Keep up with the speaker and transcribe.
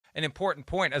an important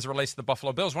point as it relates to the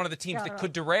Buffalo Bills, one of the teams that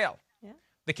could derail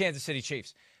the Kansas City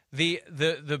Chiefs.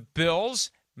 The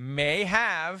Bills may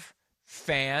have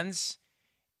fans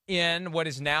in what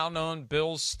is now known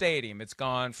Bills Stadium. It's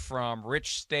gone from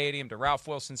Rich Stadium to Ralph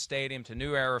Wilson Stadium to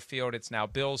New Era Field. It's now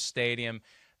Bills Stadium.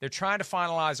 They're trying to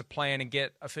finalize a plan and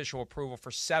get official approval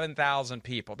for 7,000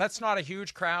 people. That's not a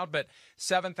huge crowd, but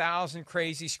 7,000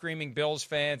 crazy screaming Bills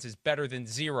fans is better than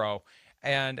zero.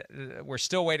 And we're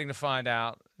still waiting to find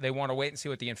out. They want to wait and see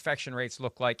what the infection rates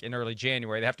look like in early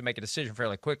January. They have to make a decision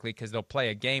fairly quickly because they'll play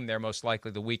a game there most likely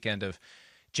the weekend of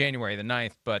January the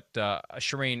 9th. But,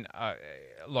 Charean,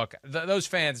 look, those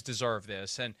fans deserve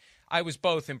this. And I was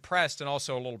both impressed and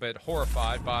also a little bit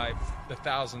horrified by the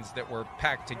thousands that were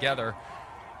packed together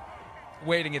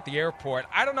waiting at the airport.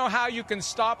 I don't know how you can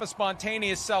stop a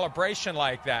spontaneous celebration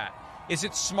like that. Is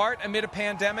it smart amid a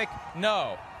pandemic?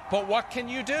 No. But what can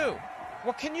you do?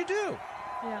 What can you do?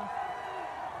 Yeah.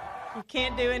 You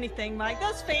can't do anything, Mike.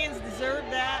 Those fans deserve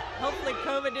that. Hopefully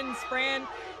COVID didn't spread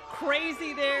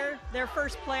crazy there. Their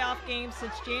first playoff game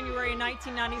since January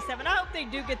 1997. I hope they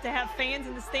do get to have fans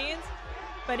in the stands.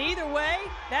 But either way,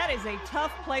 that is a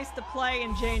tough place to play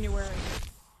in January.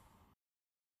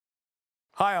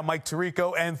 Hi, I'm Mike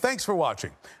Tirico, and thanks for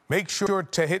watching. Make sure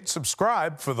to hit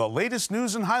subscribe for the latest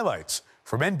news and highlights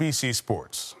from NBC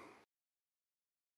Sports.